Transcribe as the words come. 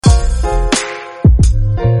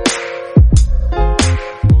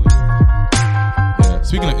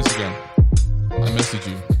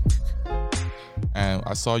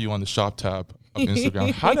saw you on the shop tab of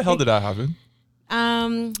Instagram. How the hell did that happen?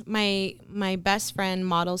 My best friend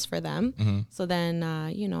models for them. So then,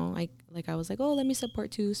 I was like, oh, let me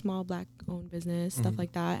support 2 small Black owned business, stuff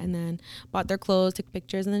like that. And then bought their clothes, took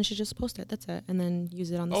pictures, and then she just posted it. That's it. And then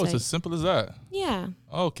use it on the site. Oh, it's as simple as that. Yeah.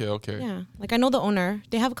 Okay. Yeah. Like I know the owner.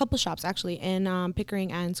 They have a couple shops actually in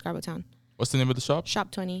Pickering and Scarborough Town. What's the name of the shop? Shop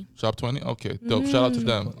 20. Shop 20? Okay. Dope. Shout out to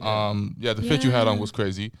them. The fit you had on was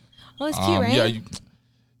crazy. Oh, it's cute, right? Yeah,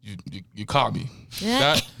 you caught me.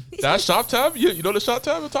 That shop tab, you know the shop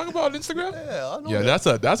tab we're talking about on Instagram? Yeah, I know. Yeah,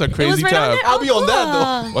 that's a crazy right tab. I'll be on that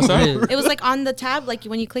though. What's that? It was like on the tab, like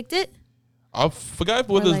when you clicked it. I forgot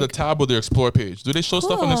whether it's the tab or the explore page. Do they show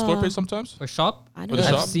stuff on the explore page sometimes? For shop? I For don't the know.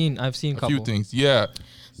 shop? I've seen A few things. Yeah.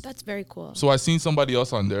 That's very cool. So I seen somebody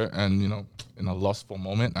else on there, and in a lustful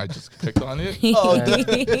moment, I just clicked on it.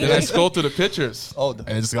 Then I scrolled through the pictures. And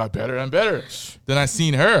it just got better and better. Then I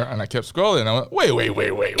seen her, and I kept scrolling. I went, wait.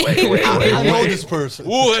 I know this person.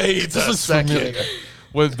 Wait a second.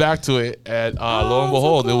 Went back to it, and lo and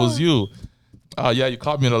behold, it was you. You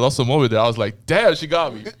caught me in a lustful moment there. I was like, damn, she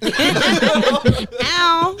got me.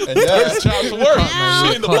 Ow. And yeah, Chops to work.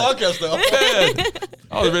 she in the podcast now. Man,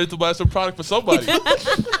 I was ready to buy some product for somebody.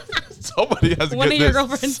 Somebody has to One get of your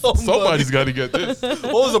this. girlfriends. Somebody's got to get this.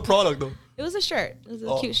 What was the product though? It was a shirt. It was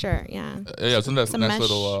a cute shirt. Yeah. Yeah, it's a nice, It's a nice mesh,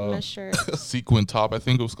 little mesh shirt. sequin top. I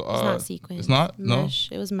think it was called. It's not sequin. It's not? No? Mesh.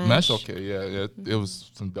 It was mesh. Mesh? Okay, yeah. It was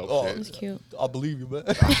some dope Oh, It was shit. cute. I believe you, man.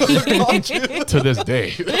 To this day.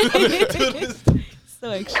 So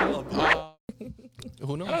extra.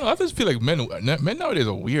 Who knows? I don't know. I just feel like men nowadays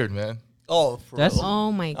are weird, man. Oh, for That's- real.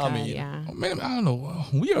 Oh my god. mean, yeah. Man, I don't know.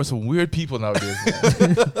 We are some weird people nowadays,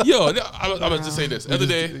 man. Yo, I was just say this.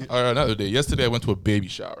 Yesterday I went to a baby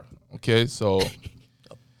shower. Okay, so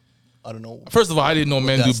I don't know. first of all, I didn't know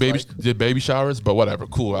men that's did baby showers, but whatever,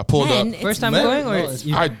 cool. I pulled Men, up. it's First time men. going, or No, it's-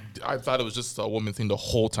 you- I thought it was just a woman thing the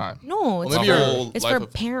whole time. No, it's maybe My you're- whole it's life for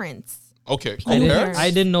of- parents. Okay, I cool. didn't,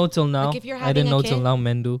 I didn't know till now. Like if you're I didn't having know a till kid- now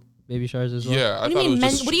men do baby showers as well. Yeah, I What do thought you it mean was men?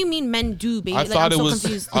 just. What do you mean men do, baby? I thought I'm it so was.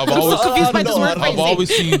 confused. I've I'm always, so confused by this word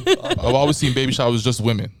I've always seen baby showers just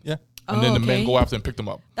women, Yeah. and then the men okay. go after and pick them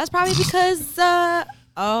up. That's probably because. I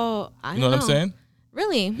don't You know what I'm saying?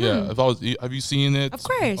 Really? Yeah. Have you seen it? Of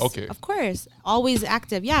course. Okay. Of course. Always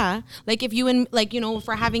active. Yeah. Like if you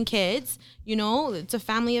for having kids, it's a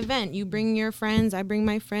family event. You bring your friends. I bring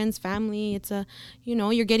my friends, family. It's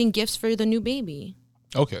you're getting gifts for the new baby.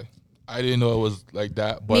 Okay. I didn't know it was like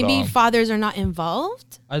that, but Maybe fathers are not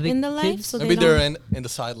involved Are they in the life, kids? so Maybe they they're don't. in the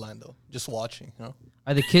sideline though, just watching.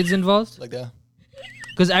 Are the kids involved? Like that.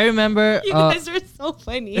 Because I remember. You guys are so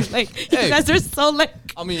funny. Like you guys are so like.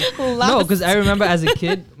 I mean, No, because I remember as a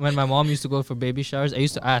kid when my mom used to go for baby showers, I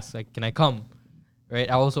used to ask like, "Can I come?" Right?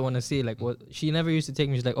 I also want to see like what she never used to take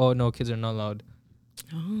me. She's like, "Oh no, kids are not allowed."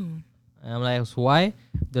 Oh. And I'm like, so why?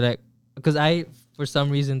 They're like, because I for some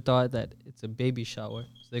reason thought that it's a baby shower,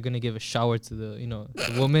 so they're gonna give a shower to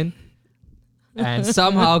the woman, and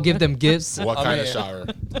somehow give them gifts. what I kind mean, of shower?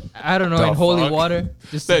 I don't know, The in holy fuck? water.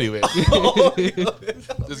 Just Anyway,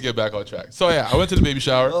 just get back on track. So yeah, I went to the baby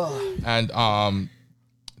shower, and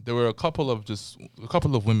there were a couple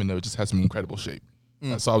of women that just had some incredible shape.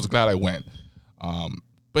 So I was glad I went.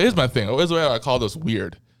 But here's my thing. Here's where I call this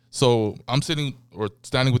weird. So I'm standing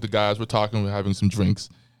with the guys. We're talking. We're having some drinks.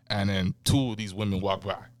 And then 2 of these women walk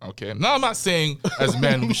by. Okay. Now I'm not saying as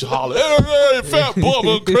men we should holler, hey, fat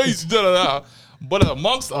bum, crazy, da da da. But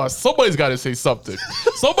amongst us, somebody's got to say something.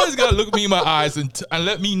 Somebody's got to look me in my eyes and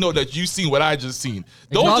let me know that you seen what I just seen.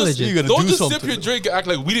 Acknowledge it. You gotta Don't do just sip something. your drink and act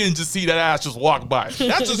like we didn't just see that ass just walk by.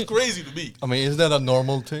 That's just crazy to me. I mean, isn't that a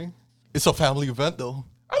normal thing? It's a family event though.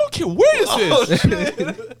 I don't care where this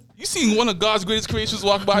is. You seen one of God's greatest creations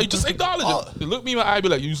walk by, you just acknowledge it. They look me in my eye, be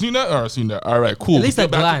like, you seen that? Or I seen that. All right, cool. At least Get a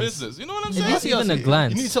back to glance. business. You know what I'm At saying? least even a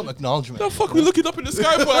glance. You need some acknowledgement. The fuck we looking up in the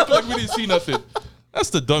sky for acting like we didn't see nothing?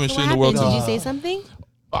 That's the dumbest What shit in the happened? world. Did To you me. say something?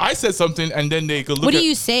 I said something, and then they could look What at. do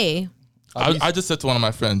you say? I just said to one of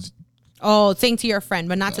my friends. Oh, saying to your friend,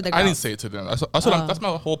 but not to the girl. I didn't say it to them. That's my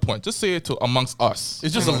whole point. Just say it to amongst us.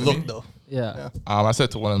 It's just a look though. Yeah. I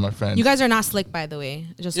said to one of my friends. You guys are not slick, by the way.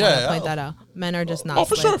 I just want to point that out. Men are just not. Oh,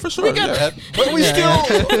 for slick. sure. We get that. But we still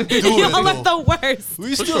do Y'all are it. the worst.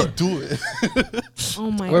 We still do it.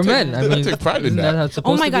 Oh my. We're God. men. I mean, take pride in isn't that. how it's Oh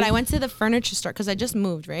supposed my to God! be? I went to the furniture store because I just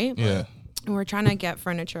moved, right? Yeah. And we're trying to get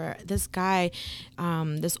furniture. This guy,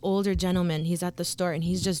 this older gentleman, he's at the store and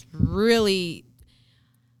he's just really,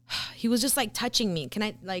 he was just like touching me. Can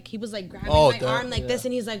I like? He was like grabbing Oh, my that- arm like yeah. this,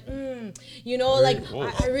 and he's like, you know, like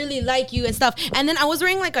I really like you and stuff. And then I was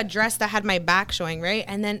wearing like a dress that had my back showing, right?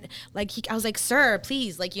 And then like I was like, sir,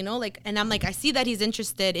 please, like, you know, like, and I'm like, I see that he's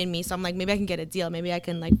interested in me, so I'm like, maybe I can get a deal, maybe I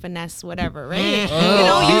can like finesse whatever, right? You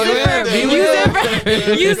know,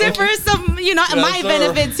 use it for some, you know, my sir.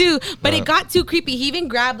 benefit too. But it got too creepy. He even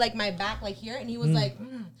grabbed like my back like here, and he was like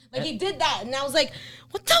he did that, and I was like,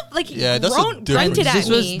 what the like? He Yeah, that's a difference. grunted at This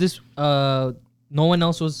me. was no one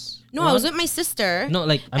else was. No, I was with my sister. No,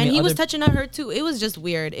 like I and mean, he was other- touching on her too. It was just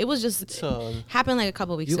weird. It was just happened like a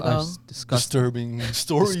couple weeks You ago. are disgusting. Disturbing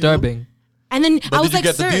story. Disturbing. And then But I was did you like,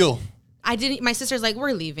 get sir, the deal? I didn't. My sister's like,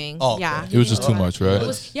 we're leaving. Oh, okay. Yeah, It was just too much, right? It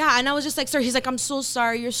was, yeah, and I was just like, sir. He's like, I'm so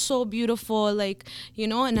sorry. You're so beautiful, like, you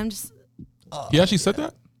know. And I'm just, He actually said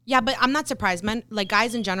that. yeah, but I'm not surprised. Men, like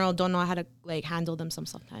guys in general, don't know how to like handle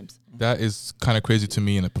themselves sometimes. That is kind of crazy to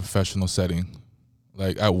me in a professional setting,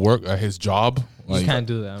 like at work, at his job. You Like, can't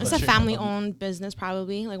do that. It's a family-owned business,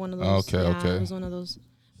 probably like one of those. Okay, yeah, okay. It was one of those.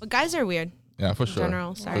 But guys are weird yeah, for in sure.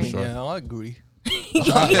 general. For Sorry. sure. Yeah, I agree.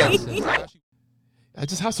 I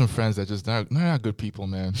just have some friends that just they're not good people,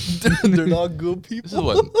 man. They're not good This is people.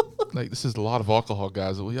 what, like, this is a lot of alcohol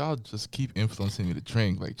guys. Well, y'all just keep influencing me to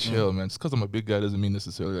drink. Like, chill, man. Just because I'm a big guy doesn't mean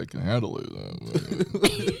necessarily I can handle it.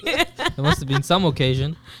 There must have been some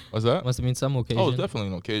occasion. What's that? Must have been some occasion. Oh, it's definitely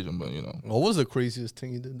an occasion, but you know, What was the craziest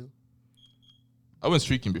thing you did do? I went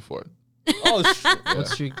streaking before. Oh, shit. Yeah,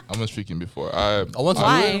 streak? I went streaking before. I I want to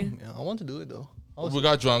Why? do it. Yeah, I want to do it though. we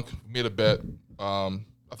got drunk, made a bet. I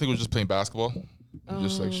think we were just playing basketball,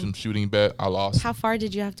 just like some shooting bet. I lost How far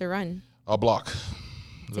did you have to run? a block.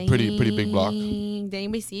 It was a pretty big block. Did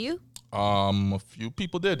anybody see you? A few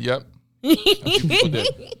people did. Yep. A few people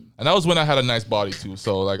did. And that was when I had a nice body too.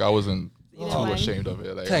 So like I wasn't too mind. ashamed of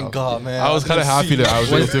it. Like, Thank God, man. I was kind of happy that I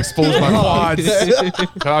was able to expose my quads.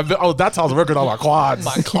 That's how I was working on my quads.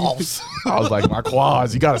 my calves. I was like, my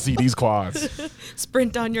quads. You got to see these quads.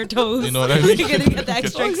 Sprint on your toes. You know what I mean? You're gonna get the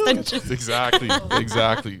extra extension. Exactly.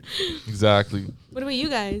 What about you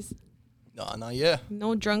guys? Nah, not yet.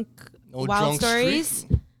 No drunk No wild drunk stories?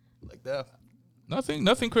 streak like that.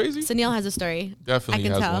 Nothing crazy. Sunil has a story. Definitely I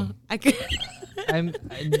can has tell. one. I can.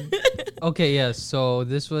 Okay, yeah. So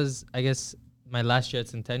this was, I guess, my last year at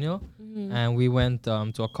Centennial, and we went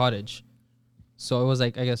to a cottage. So it was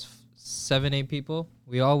like, I guess, 7-8 people.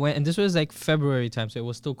 We all went, and this was like February time, so it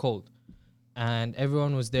was still cold, and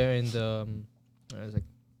everyone was there in the. It was like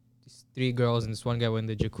these 3 girls and this one guy were in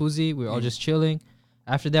the jacuzzi. We were all just chilling.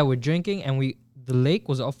 After that, we're drinking, and the lake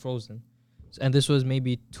was all frozen, and this was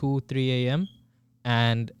maybe 2-3 a.m.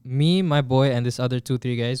 And me, my boy, and this other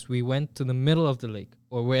 2-3 guys, we went to the middle of the lake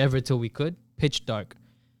or wherever till we could, pitch dark.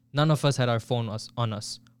 None of us had our phone on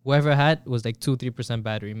us. Whoever had was like 2-3%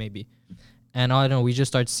 battery maybe. And I don't know, we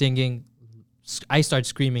just start singing. I start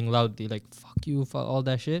screaming loudly like, fuck you, fuck all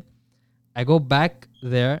that shit. I go back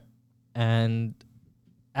there, and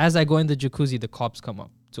as I go in the jacuzzi, the cops come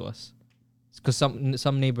up to us. Because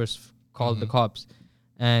some neighbors called the cops.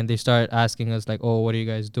 And they start asking us like, oh, what are you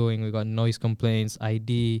guys doing? We got noise complaints,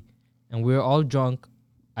 ID. And we were all drunk.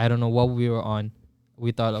 I don't know what we were on.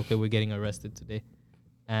 We thought, okay, we're getting arrested today.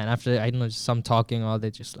 And after, I don't know, just some talking, all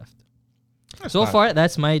they just left. So not- far,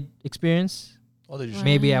 that's my experience. Oh, they just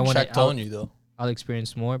Maybe I want checked on you though. I'll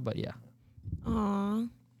experience more, but yeah. Aw,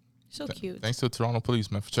 so cute. Thanks to Toronto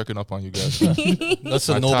police, man, for checking up on you guys. That's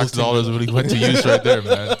a My noble tax thing. dollars really went to use right there,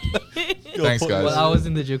 man. Thanks, guys. Well, I was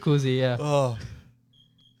in the jacuzzi, yeah. Oh,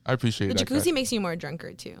 I appreciate The that. jacuzzi guy. makes you more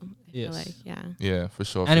drunker too. I feel Yes. like, yeah, Yeah, for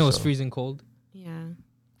sure. And for it was sure. freezing cold. yeah.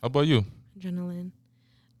 How about you? Adrenaline.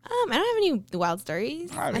 I don't have any wild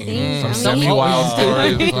stories. I mean, think. some I semi mean- wild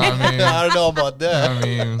stories. I mean, I don't know about that. I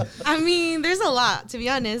mean, I mean, there's a lot, to be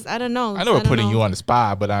honest. I don't know. I know we're don't putting know. you on the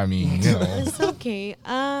spot, but I mean, you know. It's okay.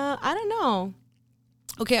 I don't know.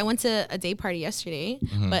 Okay, I went to a day party yesterday,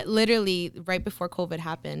 but literally right before COVID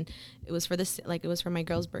happened, it was for this, like it was for my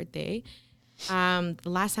girl's birthday. The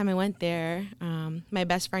last time I went there, my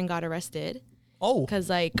best friend got arrested Oh, because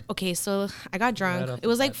okay, so I got drunk. Right off It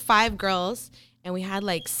was the like 5 girls, and we had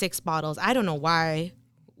like 6 bottles. I don't know why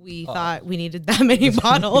we thought we needed that many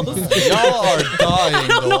bottles. y'all are dying I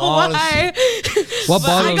don't though, know honestly. why. What But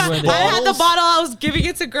bottles were they? I had the bottle. I was giving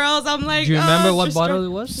it to girls. I'm like, Do you remember oh, what just bottle drunk.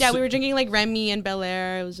 it was? Yeah, we were drinking like Remy and Bel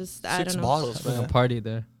Air. It was just I 6 don't know. bottles, Like a man. party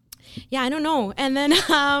there. Yeah, I don't know. And then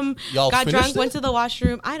Y'all got finished drunk, it? went to the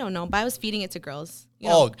washroom. I don't know, but I was feeding it to girls. You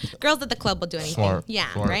know, Oh. girls at the club will do anything. Smart,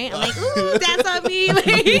 Yeah, smart. right. I'm like, ooh, dance on me,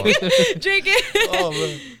 like drink it. Oh,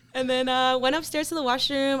 man. And then went upstairs to the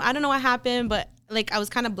washroom. I don't know what happened, but like I was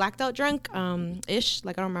kind of blacked out drunk, ish.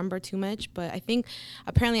 Like I don't remember too much, but I think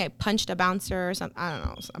apparently I punched a bouncer or something. I don't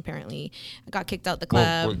know. So apparently I got kicked out the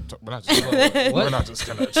club. We're not just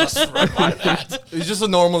gonna just run by that. It's just a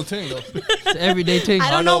normal thing, though. It's an everyday thing.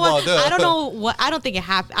 I don't know know about that. I don't know what. I don't think it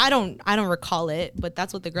happened. I don't recall it, but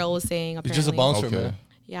that's what the girl was saying. Apparently. It's just a bouncer, Okay. man.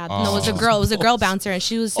 Yeah, no, it was a girl. It was a girl bouncer, and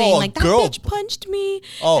she was saying Oh, like that girl. bitch punched me.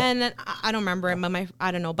 Oh. And then I don't remember it, but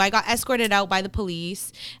I don't know. But I got escorted out by the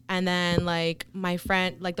police, and then like my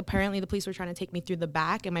friend, like apparently the police were trying to take me through the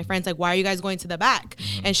back, and my friend's like, "Why are you guys going to the back?"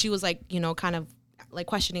 And she was like, kind of like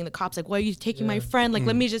questioning the cops, like, "Why are you taking my friend? Like,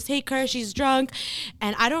 let me just take her. She's drunk."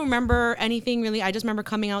 And I don't remember anything really. I just remember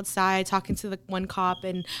coming outside, talking to the one cop,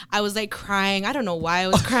 and I was like crying. I don't know why I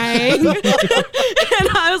was crying. And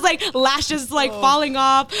I was like, lashes like falling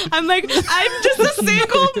off. I'm like, I'm just a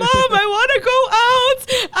single mom. I want to go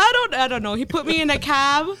out. I don't know. He put me in a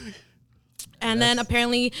cab. And then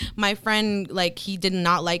apparently my friend, like, he did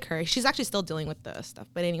not like her. She's actually still dealing with the stuff.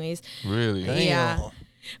 But anyways, Really? yeah. Damn.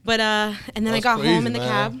 But and then I That's got home crazy, in the man.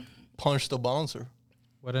 cab. Punched the bouncer.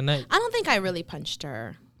 What a night. I don't think I really punched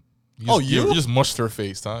her. You just mushed her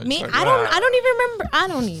face, huh? Me, Just like, I don't even remember. I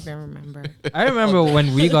don't even remember. I remember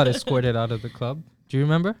when we got escorted out of the club. Do you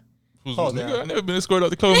remember? Who's Oh, this nigga? yeah. I never been escorted out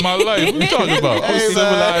the club in my life. What are you talking about? I was Hey,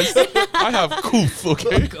 man. civilized. I have coof,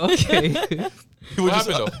 okay? Okay. He What was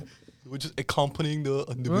happened just, though? he was just accompanying the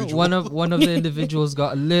individual. one of the individuals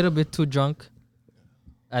got a little bit too drunk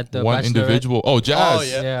at the One bachelorette. individual. Oh, Jazz. Oh,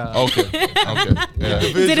 yeah. Yeah. Okay. Okay. Yeah.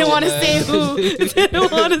 Didn't want to man. say who.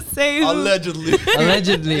 Didn't want to say who. Allegedly.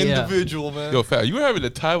 Allegedly, yeah. Individual, man. Yo, Fat, you were having the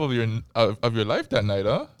time of your life that night,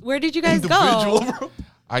 huh? Where did you guys Individual, go? bro.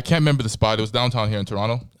 I can't remember the spot. It was downtown here in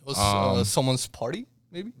Toronto. It was someone's party,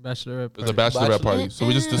 maybe? Bachelorette. It was a party. bachelorette party. So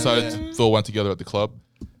we just decided Yeah. to throw one together at the club.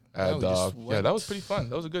 And we just yeah, went. that was pretty fun.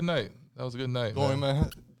 That was a good night. That was a good night. Going, man. man.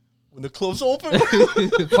 When the club's open.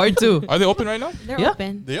 Part 2. Are they open right now? They're Yeah.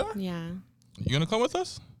 open. They are? Yeah. You gonna come with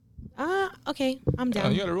us? Okay. I'm Yeah,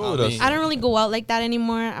 down. you gotta roll I with us. mean- I don't really go out like that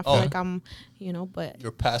anymore. I feel Oh. like I'm, but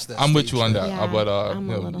You're past that I'm with stage, you on man. that. Yeah, But I'm a you,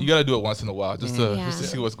 know, little- you gotta do it once in a while just to Yeah.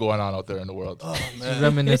 see what's going on out there in the world. Oh, man.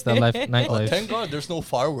 Reminisce that life, Oh, nightlife. thank God there's no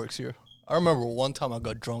fireworks here. I remember one time I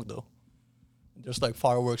got drunk, though. There's like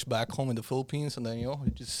fireworks back home in the Philippines, and then, you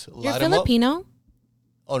just you're light them up. Filipino?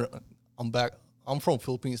 Oh, no, I'm back. I'm from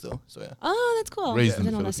Philippines, though, so yeah. Oh, that's cool. Raised I in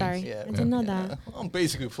didn't know that. the Sorry. Yeah, I didn't know yeah. that. I'm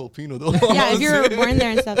basically Filipino, though. Yeah, if you're born there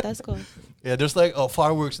and stuff, that's cool. Yeah, there's like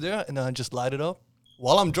fireworks there, and then I just light it up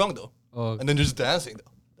while I'm drunk, though. Oh, And then just dancing,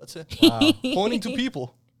 though. That's it. Pointing to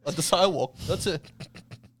people at the sidewalk. That's it.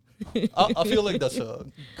 I feel like that's a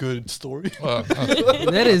good story.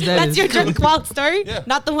 that is. That's your drunk wild story? Yeah.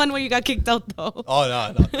 Not the one where you got kicked out, though. Oh,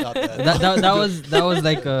 no, not that. that was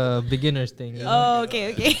like a beginner's thing. You know? Oh,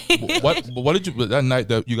 okay. what did you that night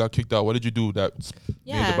that you got kicked out? What did you do that?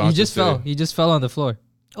 Yeah. Made the He He bouncer just say- fell. He just fell on the floor.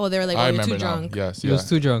 Oh, they were like, I oh, you're remember too now. drunk. Yes, He yeah. was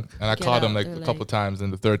too drunk. And I Get caught him out, like they're a couple like- times,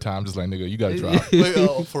 and the third time, just like nigga, you gotta drop.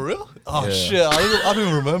 Wait, for real? Oh, Yeah. shit. I don't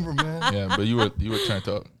even remember, man. Yeah, but you were turned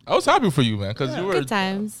up. I was happy for you, man, because you were Good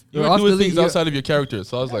times. you You're were off doing the things lead, outside of your character.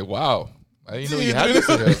 So I was like, wow, I didn't know you had this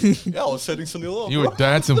in here. Yeah, I was setting something up. You were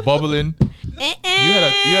dancing, bubbling. you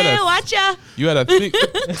had a- watch ya. You had a thick.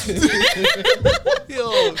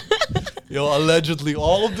 Yo, allegedly,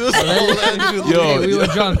 all of this. Allegedly. Yo, Hey, we were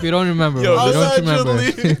drunk. We don't remember. Yo, we don't remember.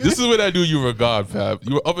 Allegedly. This is when I knew you were God, fam.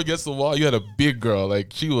 You were up against the wall. You had a big girl.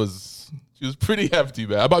 Like she was pretty hefty,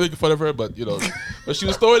 man. I'm not making fun of her, but but she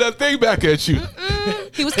was throwing that thing back at you,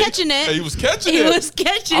 He was catching and it. he was catching He it. was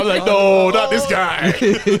catching I was it. like, no, not this guy.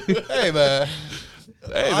 Hey, man.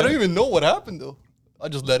 Hey, I don't man. even know what happened, though. I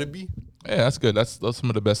just let it be. Yeah, that's good. That's some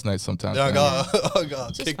of the best nights sometimes. Then I man. got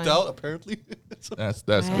just kicked fun. out, apparently. So- That's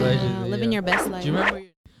Wow, good. Allegedly, living yeah. your best life. Do you remember?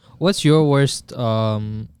 What's your worst, I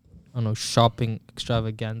don't know, shopping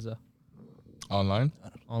extravaganza? Online.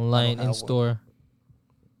 Online, have in one. store.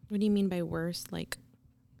 What do you mean by worst? Like,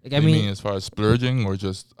 Like, I I mean, mean, as far as splurging or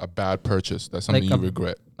just a bad purchase, that's something Like you a-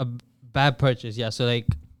 regret. a bad purchase. Yeah. So like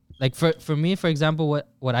for me, for example,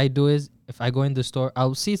 what I do is if I go in the store,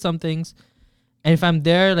 I'll see some things, and if I'm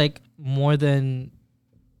there like more than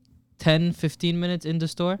 10, 15 minutes in the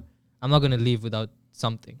store, I'm not gonna leave without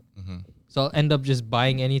something. Mm-hmm. So I'll end up just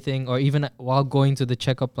buying anything, or even while going to the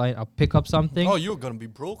checkup line, I'll pick up something. Oh, you're going to be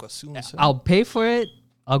broke as soon as... I'll pay for it.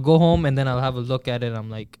 I'll go home and then I'll have a look at it. And I'm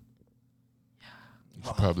like, You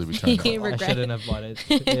should probably return that. I regret. shouldn't have bought it.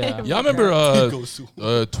 Yeah. Y'all remember Go soon.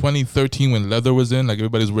 2013 when leather was in? Like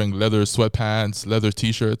everybody's wearing leather sweatpants, leather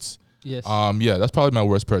t-shirts. Yes. Yeah, that's probably my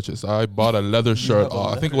worst purchase. I bought a leather shirt. have a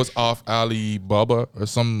I think it leather was off Alibaba or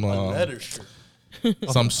some. A leather shirt.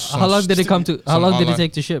 How long did it come to? How long did it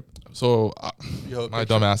take to ship? So Yo, my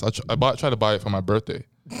picture. dumbass, tried to buy it for my birthday.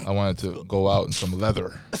 I wanted to go out in some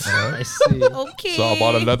leather. I see. Okay. So I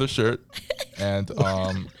bought a leather shirt and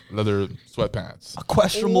leather sweatpants. A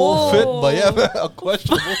questionable fit, but yeah, man, a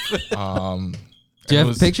questionable fit. Do you it have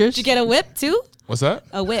was- pictures? Did you get a whip too? What's that?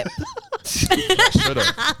 A whip.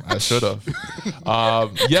 I should have.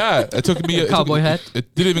 Yeah, it took me. Cowboy hat?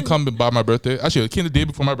 It didn't even come by my birthday. Actually, it came the day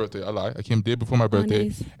before my birthday. I lie. I came the day before my birthday,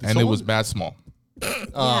 nice. and it was mad small. Yeah,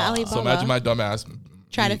 Alibaba. So imagine my dumb ass,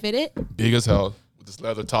 Try to fit it. big as hell, with this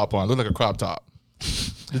leather top on, looked like a crop top.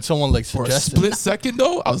 Did someone like For a suggest it? split second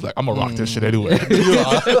though, I was like, I'm gonna rock this shit anyway.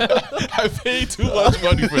 I paid too much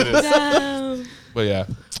money for this. Damn. But yeah,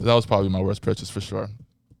 that was probably my worst purchase for sure.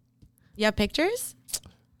 You have pictures?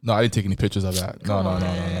 No, I didn't take any pictures of that. No. Come on.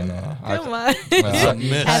 I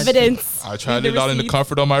Evidence. I tried Need it the out in the receipts.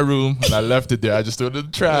 comfort of my room, and I left it there. I just threw it in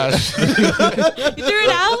the trash. You threw it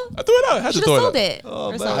out? I threw it out. I had to Should have throw sold it out. it. Oh,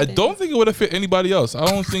 or man. I something. don't think it would have fit anybody else. I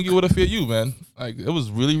don't think it would have fit you, man. Like it was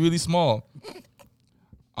really, really small.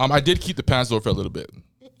 I did keep the pants though for a little bit.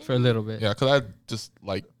 For a little bit. Yeah, because I just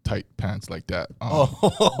like tight pants like that.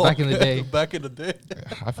 Back in the day. Back in the day.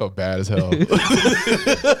 I felt bad as hell.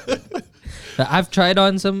 I've tried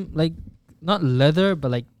on some like not leather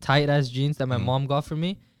but like tight ass jeans that my mom got for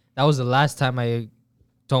me. That was the last time I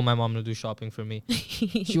told my mom to do shopping for me.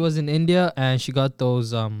 She was in India and she got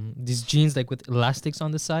those these jeans like with elastics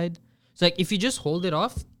on the side. So like if you just hold it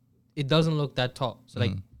off, it doesn't look that tall. So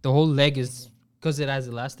like the whole leg is because it has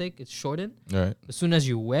elastic, it's shortened. Right. As soon as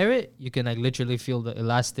you wear it, you can like literally feel the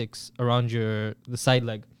elastics around the side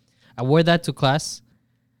leg. I wore that to class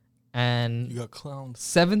and You got clowned.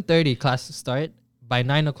 7:30 class to start. By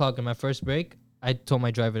 9 o'clock in my first break, I told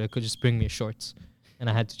my driver that could just bring me shorts, and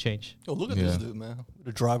I had to change. Yo, look at Yeah. this dude, man. With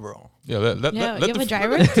the driver on. Yeah, let Yeah, let you have the a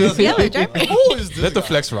driver? You have a driver? Who is this? let the guy?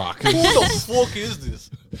 flex rock. Who the fuck is this?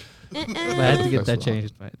 But I had to get that That's wrong.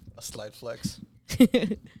 changed. But A slight flex.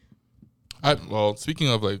 Well, speaking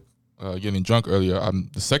of like getting drunk earlier,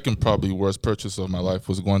 the second probably worst purchase of my life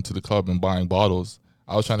was going to the club and buying bottles.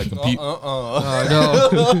 I was trying to compete.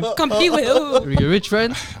 no, Compete with who? your rich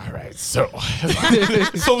friend. All right, so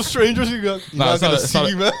Some strangers you got. You're no, not it's gonna not, it's, see,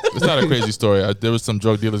 not man. it's not a crazy story. There was some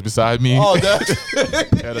drug dealers beside me Oh,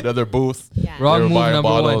 that. at another booth. Yeah. Wrong They were move buying number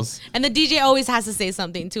bottles. And the DJ always has to say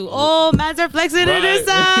something too. Oh, man's are flexing in Right. this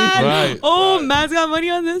side. Right. Oh, Right. man's got money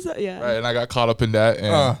on this side. Yeah. Right, and I got caught up in that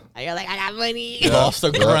and And you're like, I got money. Lost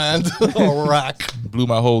a grand. A rack. blew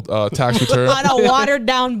my whole tax return. On a watered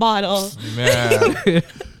down bottle. Man.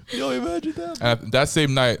 Yo, imagine that. And that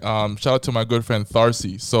same night, shout out to my good friend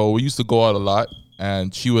Tharcy. So we used to go out a lot,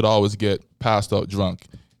 and she would always get passed out drunk,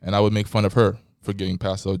 and I would make fun of her for getting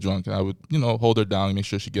passed out drunk, and I would, hold her down and make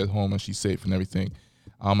sure she gets home and she's safe and everything.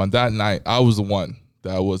 On that night, I was the one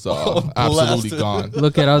that was absolutely Blasted. gone.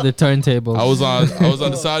 Look at all the turntables. I was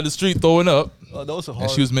on the side of the street throwing up, Oh, that was a hard.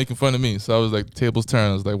 and she was making fun of me. So I was like, the tables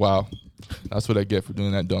turned. I was like, wow, that's what I get for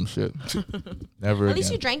doing that dumb shit. Never At again.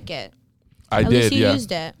 least you drank it. I At did, least you yeah.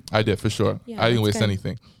 used it. I did for sure. Yeah, I didn't that's waste good.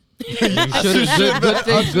 anything.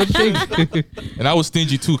 Good thing. Good thing. And I was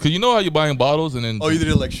stingy too, because you know how you're buying bottles and then Oh, you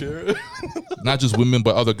didn't like share? not just women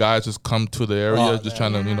but other guys just come to the area Oh, just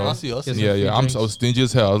man. trying to, I see. Yes, Yeah, free yeah. I drinks. was stingy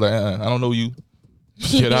as hell. I was like, I don't know you.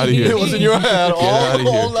 Get out of here. It was in your hand outta here.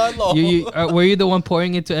 all night long. Were you the one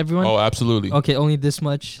pouring it to everyone? Oh, absolutely. Okay, only this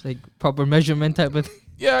much, like proper measurement type of.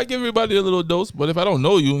 Yeah, I give everybody a little dose, but if I don't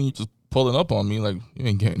know you and you just pulling up on me, like you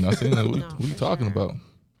ain't getting nothing. Like, what No, are you for talking sure. about?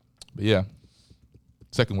 But yeah,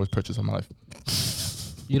 second worst purchase of my life.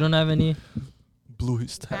 You don't have any. Blew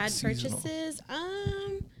his Bad tax season off. purchases?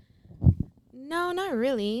 No, not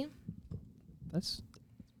really. That's.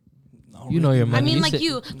 No, You know your I money. mean, You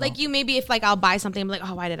like said- you maybe if like I'll buy something, I'm like,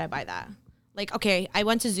 oh, why did I buy that? Like, okay, I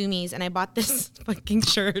went to Zoomies and I bought this fucking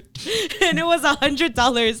shirt, and it was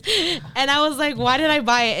 $100, and I was like, why did I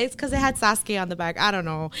buy it? It's because it had Sasuke on the back. I don't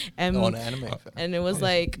know, and Oh, an anime fan. and it was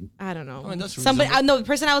like, I don't know. I mean, that's Somebody, reasonable. no, the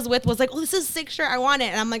person I was with was like, oh, this is a sick shirt. I want it,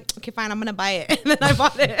 and I'm like, okay, fine, I'm gonna buy it, and then I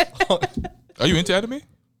bought it. Are you into anime?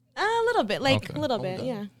 A little bit, like Okay. a little bit,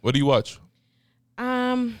 yeah. What do you watch?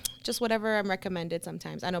 Just whatever I'm recommended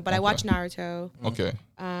sometimes. I know, but I watch Naruto. Okay,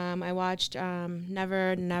 I watched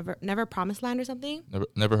Never Promised Land or something.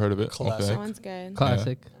 never heard of it. Classic. That Okay, one's good.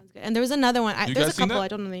 Classic. That one's good. And there was another one. You There's guys a seen couple. that? I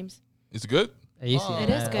don't know names. it's good. You see It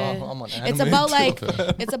is good. I'm on It's anime about too. like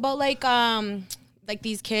it's about like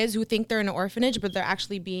these kids who think they're in an orphanage, but they're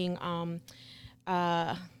actually being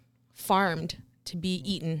farmed to be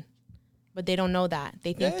eaten. But they don't know that.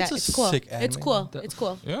 They think Yeah, that it's a it's cool. sick It's anime. cool. It's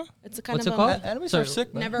cool. Yeah, It's a kind What's of it called? Animes Sorry. are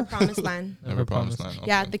sick, man. Never Promised Land. never promised land.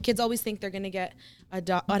 Yeah, Okay. the kids always think they're gonna get a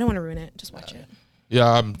dog. I don't want to ruin it. Just watch it.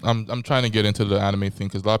 Yeah, I'm trying to get into the anime thing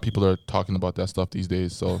because a lot of people are talking about that stuff these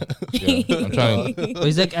days. So yeah, I'm trying. But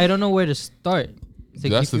it's like I don't know where to start. It's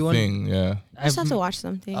like That's if you the want- thing. Yeah. I just have to I've- watch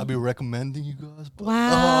something. I'll be recommending you guys. But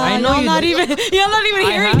Wow. I know y'all you not do. even y'all not even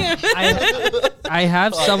hearing him. I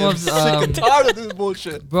have some I'm of sick and tired of this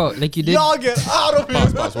bullshit. bro, like you did. Y'all get out of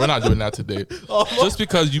here. Pause. We're not doing that today. Oh, Just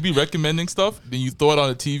because you be recommending stuff, then you throw it on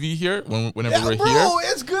the TV here whenever yeah, we're bro,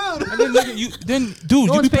 here. it's good. And then, dude, No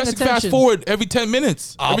you one's be paying pressing fast attention. forward every 10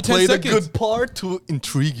 minutes, I'll every 10 play the seconds. good part to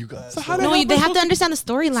intrigue you guys. So how the No, hell they am I have to understand the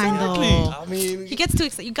storyline Exactly. though. I mean, He gets too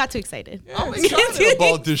excited. You got too excited. I'm excited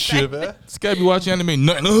about this shit, man. This guy be watching anime,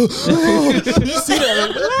 nothing. You see that?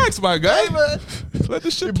 Like, relax, my guy. Hey, man. Let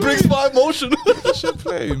the shit It play. brings my emotion. Let the shit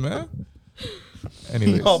play, man.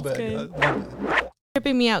 Anyways, My bad, good. guys. My bad.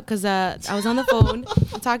 Tripping me out because I was on the phone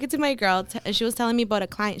talking to my girl and she was telling me about a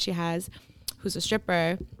client she has who's a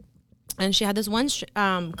stripper. And she had this one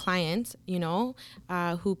client, you know,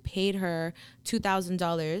 who paid her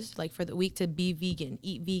 $2,000 like for the week to be vegan,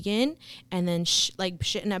 eat vegan, and then like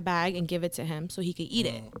shit in a bag and give it to him so he could eat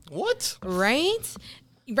it. What? Right?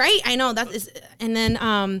 Right? I know that is. And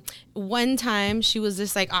then one time she was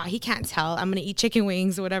just like, oh, he can't tell. I'm going to eat chicken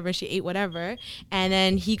wings or whatever. She ate whatever. And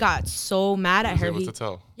then he got so mad at was her. able He- to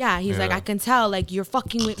tell. Yeah, he's like, Yeah. I can tell, like, you're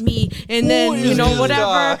fucking with me. And then, is you know, this whatever.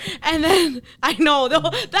 guy? And then, I know. That,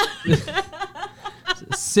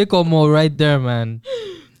 Sicko mode right there, man.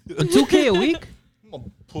 $2K a week? I'm gonna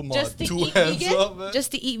put my just to two eat hands vegan? up, man.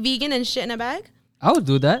 Just to eat vegan and shit in a bag? I would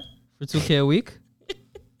do that for $2K a week.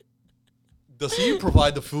 Does he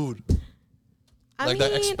provide the food? Like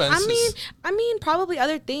the I expenses? mean, probably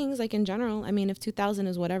other things, like in general. I mean, if 2,000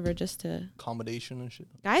 is whatever, just to Accommodation and shit.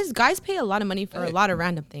 guys pay a lot of money for a lot of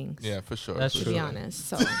random things. Yeah, for sure. That's for To true. be sure. honest,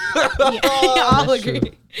 so yeah, I'll That's agree.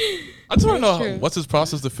 true. I just want to know True. what's his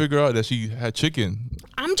process to figure out that she had chicken.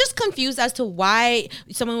 I'm just confused as to why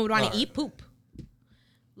someone would want to Alright. eat poop.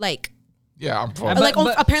 Like, Yeah, I'm But- probably. like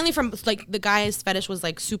but- apparently from like the guy's fetish was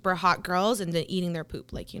like super hot girls and then eating their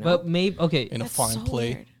poop, like, you know. But maybe okay. In a That's fine so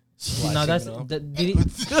plate. weird. No, that's Slicing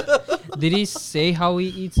it up. did he say how he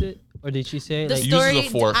eats it, or did she say The like? uses a story,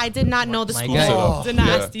 fork. I did not know the My story. guy. Oh, Did not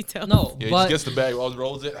yeah. ask details. No, Yeah, he but just gets the bag,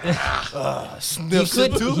 rolls it. he Sniffs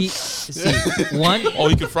could. it too. He see one. Oh,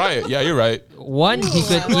 you can fry it. Yeah, you're right. One he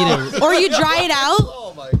could eat it. Or you dry it out.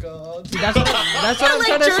 Oh my god. That's what I'm like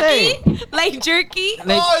trying to say. jerky. Like jerky.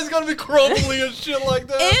 Like, Oh, it's gonna be crumbly and shit like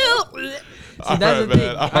that. Ew. see, that's the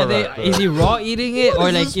thing. Are they? Is he raw eating it, What or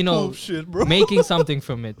is like this you know, poop shit, bro? making something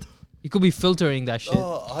from it? He could be filtering that shit.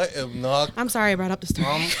 Oh, I am not. I'm sorry I brought up the story.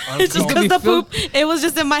 I'm It's just Could be because the fil- poop, it was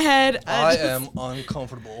just in my head. I am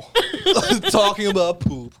uncomfortable talking about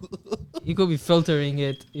poop. He could be filtering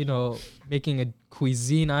it, you know, making a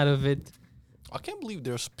cuisine out of it. I can't believe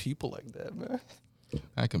there's people like that, man.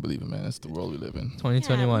 I can believe it, man. That's the world we live in.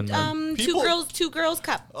 2021, man. People- Two girls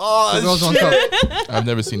cup. Oh, Two girls on shit. top. I've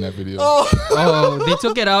never seen that video. Oh, they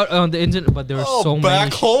took it out on the internet, but there were Oh, so back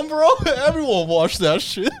many. home, bro. Everyone watched that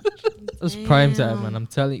shit. It was prime time, man. I'm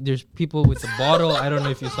telling you, there's people with the bottle. I don't know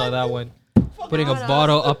if you saw that one. Putting a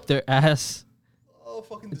bottle up their ass Oh,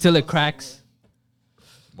 fucking until it cracks.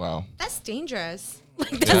 Wow. That's dangerous.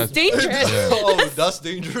 Like Yeah. that's dangerous. Yeah. Oh, that's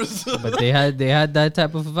dangerous. But they had that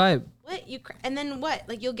type of vibe. What and then what?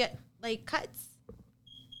 Like you'll get like cuts.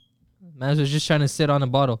 Man was just trying to sit on a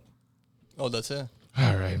bottle. Oh, that's it.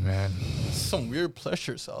 All right, man. Some weird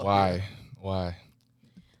pleasures out Why? Why?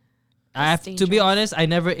 I have That's to be dangerous. honest, I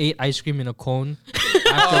never ate ice cream in a cone after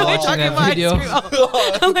We're watching talking that about ice video cream.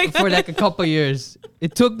 Oh. I'm like, for like a couple years.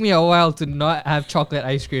 It took me a while to not have chocolate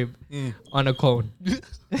ice cream on a cone.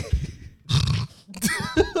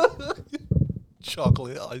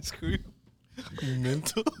 Chocolate ice cream.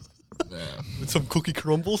 Mint. Man. With some cookie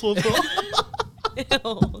crumbles on top.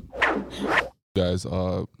 ew. Guys,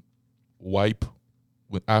 wipe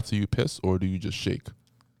after you piss, or do you just shake?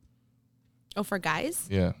 Oh, for guys?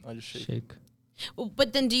 Yeah. I just shake. Shake. Well,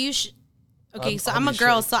 but then do you okay, so I'll I'm a be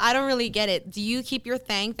girl, shake. so I don't really get it. Do you keep your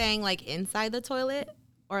thing like inside the toilet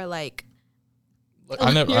or like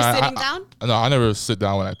I never. you're sitting down? No, I never sit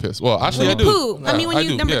down when I piss. Well, actually, I do. Poo. I mean, when I you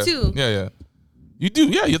do. number Yeah. two. Yeah. You do.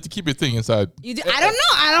 Yeah, you have to keep your thing inside. You do, I don't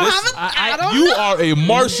know. I don't have a I don't You know. are a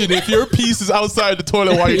Martian if your piece is outside the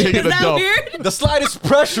toilet while you're taking Is a that dump. weird? The slightest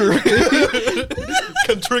pressure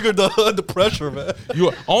can trigger the pressure, man.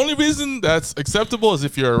 You only reason that's acceptable is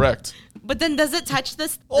if you're erect. But then does it touch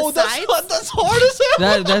the Oh, sides? that's hard as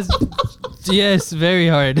hell. That's yes, very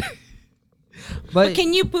hard. But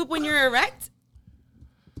Can you poop when you're erect?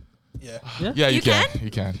 Yeah. Yeah, you You can.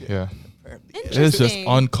 You can. Yeah. Apparently. It's just Interesting.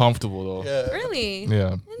 uncomfortable though. Yeah. Really?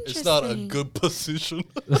 Yeah. It's not a Interesting. good position.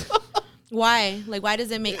 Why? Like, why does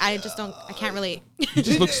it make? I can't relate. You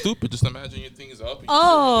just look stupid. Just imagine your thing is up.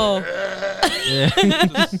 Oh, Yeah.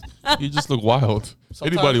 You just look wild.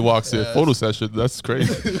 Sometimes- Anybody walks in, yeah. photo session, that's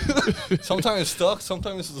crazy. Sometimes it's stuck.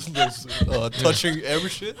 Sometimes it's just, touching every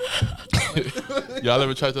shit. Y'all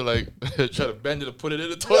ever try to like try to bend it and put it in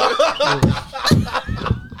the toilet?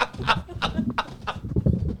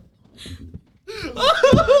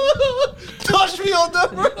 Touch me on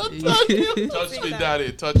that, bro. Touch me,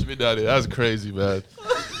 daddy. Touch me, daddy. That's crazy, man.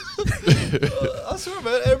 I swear,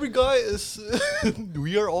 man. Every guy is.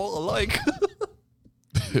 We are all alike.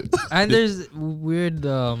 And there's weird.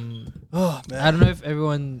 Oh man. I don't know if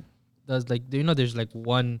everyone does like. Do you know there's like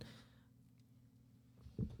one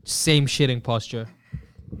same shitting posture,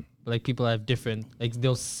 but like people have different. Like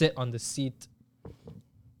they'll sit on the seat.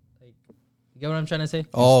 Like, you get what I'm trying to say?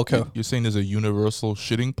 Oh, okay. You're saying there's a universal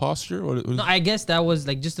shitting posture? Or No, I guess that was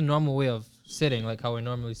like just a normal way of sitting, like how we're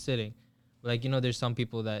normally sitting. Like, you know, there's some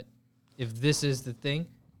people that if this is the thing,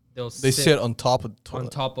 They sit on top of the on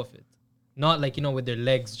toilet. top of it. Not like, you know, with their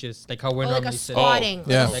legs just like how we're like a normally sitting. squatting.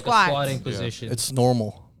 Yeah. Like a Like squat. a squatting position. It's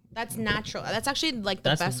normal. That's natural. That's actually like the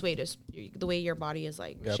That's best way to the way your body is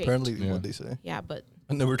like Yeah, shaped. apparently Yeah. what they say. Yeah, but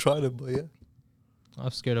I never tried it, but yeah. I'm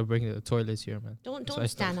scared of breaking the toilets here, man. don't So I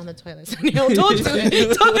stand on the toilet. Sunil. Don't do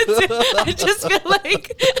it. Don't do it. I just feel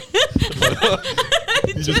like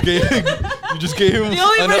You just gave him The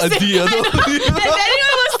only an person idea. I know, if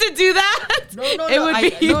anyone wants to do that, it would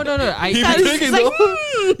be no. He I be was thinking just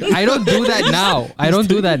like, though. I don't do that now. I don't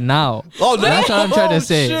do that now. Oh, That's what I'm trying to oh,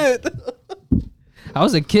 say. Shit. I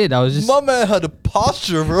was a kid. I was just. My man had a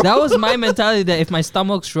posture, bro. That was my mentality that if my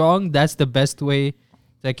stomach's wrong, that's the best way,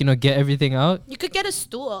 like, you know, get everything out. You could get a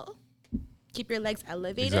stool. Keep your legs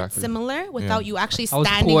elevated, Exactly. similar, without you actually I was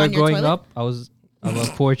standing poor on your growing toilet. up. I'm a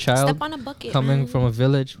poor child Step on a bucket. coming man. from a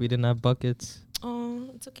village. We didn't have buckets. Oh,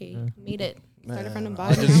 it's okay. Made it. Started from the Man,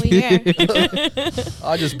 bottom. Now we here.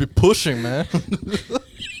 I just be pushing, man.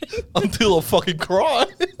 Until I fucking cry.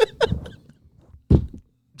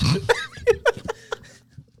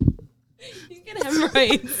 You get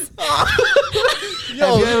hemorrhoids. Have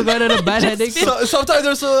you ever gotten a bad headache? Sometimes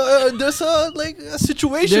there's a like a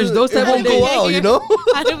situation. There's those it type of won't go days. out, you know.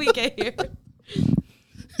 How did we get here?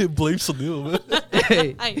 Blame Sunil, man.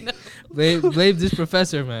 Hey, I know. blame this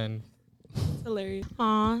professor, man. It's hilarious.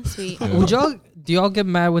 Aw, sweet. Yeah. Do y'all get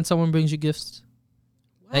mad when someone brings you gifts?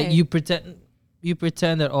 Why? Like you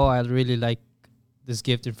pretend that, oh, I really like this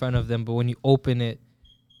gift in front of them, but when you open it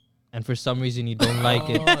and for some reason you don't like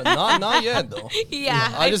it. Not yet though.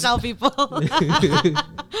 Yeah, I I just- tell people. I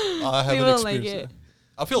haven't People like experienced it.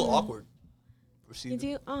 I feel awkward. You Receiving.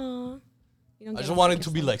 do? Aw. You don't I get just want it gifts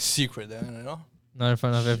to be then. like secret, then you know. Not in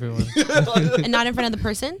front of everyone. And not in front of the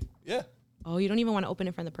person? Yeah. Oh, you don't even want to open it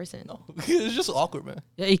in front of the person. No, it's just awkward, man.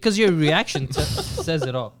 Yeah, because your reaction says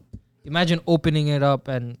it all. Imagine opening it up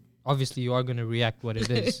and obviously you are going to react what it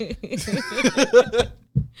is.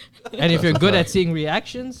 And if you're good at seeing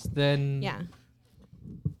reactions, then Yeah.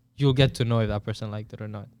 you'll get to know if that person liked it or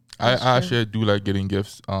not. I That's true. actually do like getting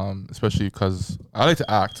gifts, especially because I like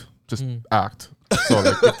to act, just Mm. act. So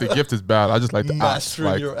like, if the gift is bad, I just like to act Mastering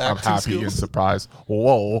like your I'm acting happy and skills. surprised.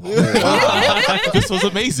 Whoa, wow. This was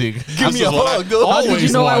amazing. Give me a hug, though. How did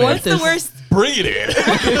you know I want What's the this? worst? Bring it in.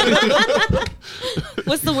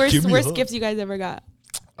 What's the Give me a worst hug. gifts you guys ever got?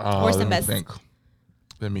 Worst Let and me best. think.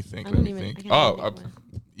 Let me think. I Let don't me even- think. I can't Oh, even think of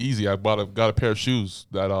one. easy. I got a pair of shoes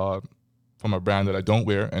that from a brand that I don't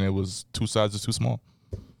wear, and it was 2 sizes too small.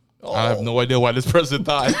 I have no idea why this person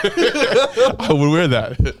thought I would wear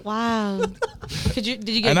that. Wow. Did you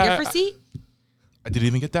get And a I- gift receipt? I didn't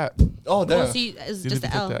even get that. Oh Oh, damn. so it's Didn't just the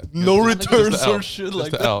even L. get that. No Just returns the L. or shit Just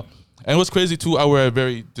like the that. L. And what's crazy too, I wear a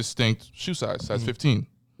very distinct shoe size 15.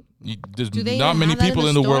 There's Do they not even many have that people in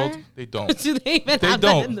in the the world. store? They don't. Do they even They have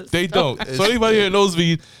that in the don't. They store? don't. So anybody here knows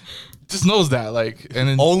me just knows that. Like, and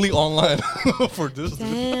then Only online for this.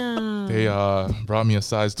 Damn. they brought me a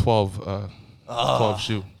size 12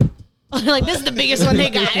 shoe. Like, this is the biggest one they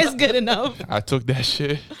got. It's good enough. I took that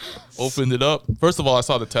shit, opened it up. First of all, I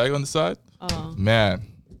saw the tag on the side. Oh. Man,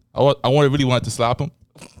 I really wanted to slap him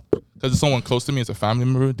because it's someone close to me. It's a family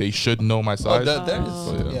member. They should know my Oh, size. that is.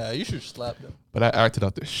 So, yeah. Yeah, you should slap them. But I acted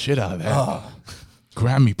out the shit out of that.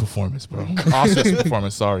 Grammy performance, bro. Oscars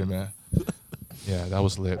performance. Sorry, man. Yeah, that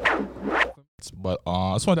was lit. But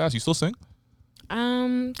I just wanted to ask, you still sing?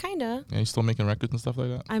 Kinda. Yeah, you still making records and stuff like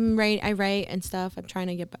that? I write and stuff. I'm trying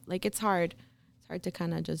to get like it's hard. It's hard to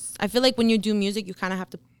kind of just. I feel like when you do music, you kind of have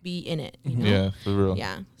to be in it. You know? Yeah, for real.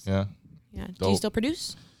 Yeah. Yeah. Yeah. Do you Dope. still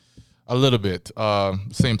produce? A little bit.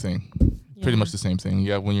 Same thing. Pretty Yeah. much the same thing.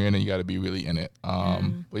 Yeah, when you're in it, you got to be really in it.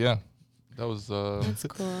 But yeah, That was That's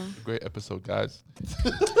cool. a great episode, guys.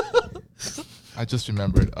 I just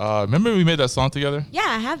remembered. Remember we made that song together? Yeah,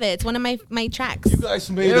 I have it. It's one of my tracks. You guys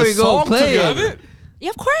made There a we go, song play it. together. Yeah,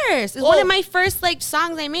 of course. It's one of my first like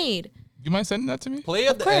songs I made. You mind sending that to me? Play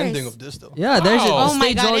at the course. ending of this though. Yeah, there's it. Wow. The Oh my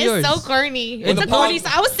stage god, all it's yours. so corny. When It's a the corny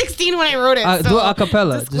pod- song. I was 16 when I wrote it. Do so a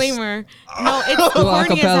cappella. disclaimer. No, it's Do a corny as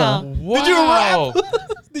cappella. hell. Wow. Did you rap?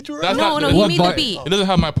 Did you rap? That's No, not no, good. he What made bar- the beat. It doesn't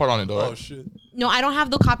have my part on it though, right? Oh shit. No, I don't have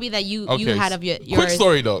the copy that you had of yours. Quick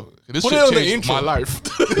story though. This Put it shit on the changed intro. my life.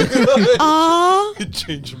 Aw, It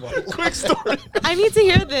changed my life. Quick story. I need to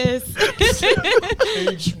hear this.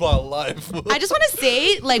 Changed my life. I just want to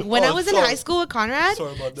say, like, when I Oh, was in sorry. high school with Conrad,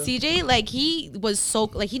 Sorry about that. CJ, like, he was so,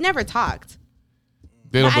 like, he never talked.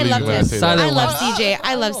 They don't But I believe loved me when I him. say Silent that. I love one. CJ.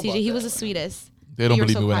 I love know CJ. about He was that. the sweetest. They don't You were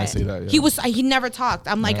believe so me when I quiet. say that. Yeah. He was. He never talked.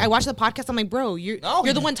 I'm like, Yeah. I watched the podcast. I'm like, bro, you're No,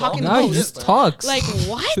 the he one talked. talking the No, he most. just talks. Like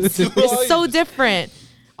what? It's so different.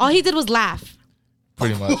 All he did was laugh,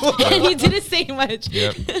 pretty much. and he didn't say much.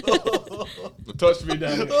 Yep. Touch me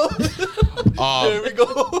down. There we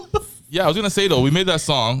go. Yeah, I was gonna say though, we made that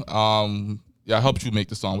song. Yeah, I helped you make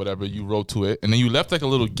the song, whatever. You wrote to it, and then you left like a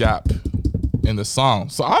little gap in the song.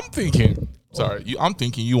 So I'm thinking, I'm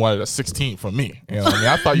thinking you wanted a 16 from me. You know what I mean?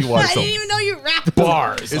 I thought you wanted I some didn't even know you rapped.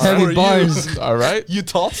 bars. It's all Heavy for you. bars. All right. You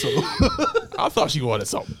thought so. I thought she wanted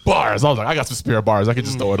some bars. I was like, I got some spare bars. I could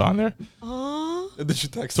just throw it on there. Aw. And then she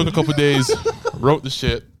texted Took a me. couple days, wrote the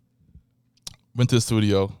shit, went to the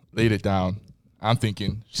studio, laid it down. I'm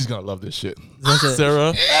thinking she's gonna love this shit. That's it.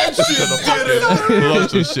 Sarah, she's gonna fucking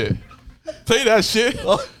love this shit. Play that shit.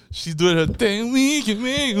 Oh. She's doing her thing. We can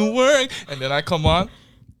make it work. And then I come on.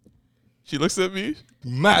 She looks at me.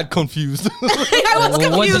 Mad confused. I was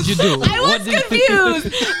Well, what confused. did you do? I What was did you-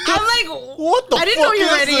 confused. I'm like, What the I didn't know fuck you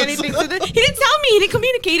were is writing this? anything. To this. He didn't tell me. He didn't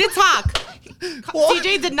communicate. He didn't talk.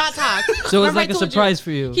 CJ did not talk. So it was Remember I like a told you? surprise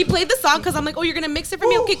for you. He played the song because I'm like, oh, you're gonna mix it for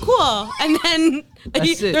me? Okay, cool. And then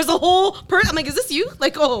That's it. there's a whole person. I'm like, is this you?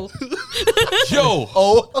 Like, oh, Yo.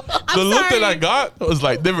 Oh. The look that sorry. I got was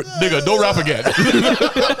like, nigga, don't rap again.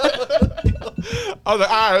 I was like,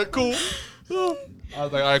 all right, cool. I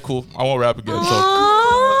was like, all right, cool. I won't rap again. So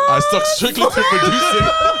I stuck strictly to producing.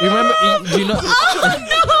 You remember? Do you know?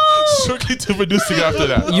 Strictly to producing after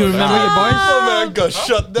that. You remember your bars? Oh man, got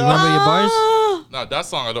shut down. Remember your bars? No, that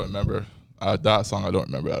song I don't remember. That song I don't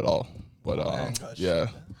remember at all. But man, gosh. yeah,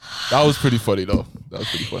 that was pretty funny though. That was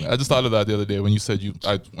pretty funny. I just thought of that the other day when you said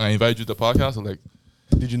when I invited you to the podcast. I'm like,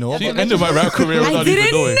 Did you know she about ended my rap career I without didn't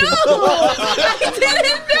even knowing. know. I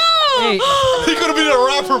didn't know. Hey, He could have been a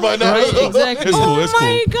rapper by now. right? Exactly. It's cool. Oh It's cool.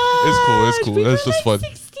 my god. It's cool. It's cool. But It's you're just like fun.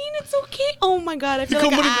 16. It's okay. Oh my god, I feel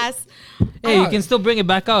like an ass. Hey, you can still bring it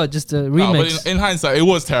back out. Just a No, remix. but in hindsight, it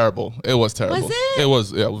was terrible. It was terrible. Was it? It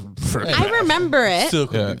was. Yeah. It was I remember it. Still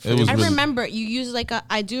could Yeah, be it was I really- remember you used like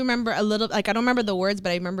I do remember a little, like I don't remember the words,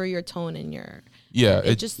 but I remember your tone and your. Yeah.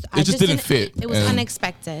 It just didn't fit. It was and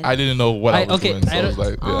unexpected. I didn't know what I was okay, doing. So I I was don't-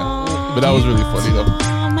 like, yeah. But that was really funny though.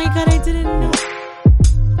 Oh my god, I didn't know.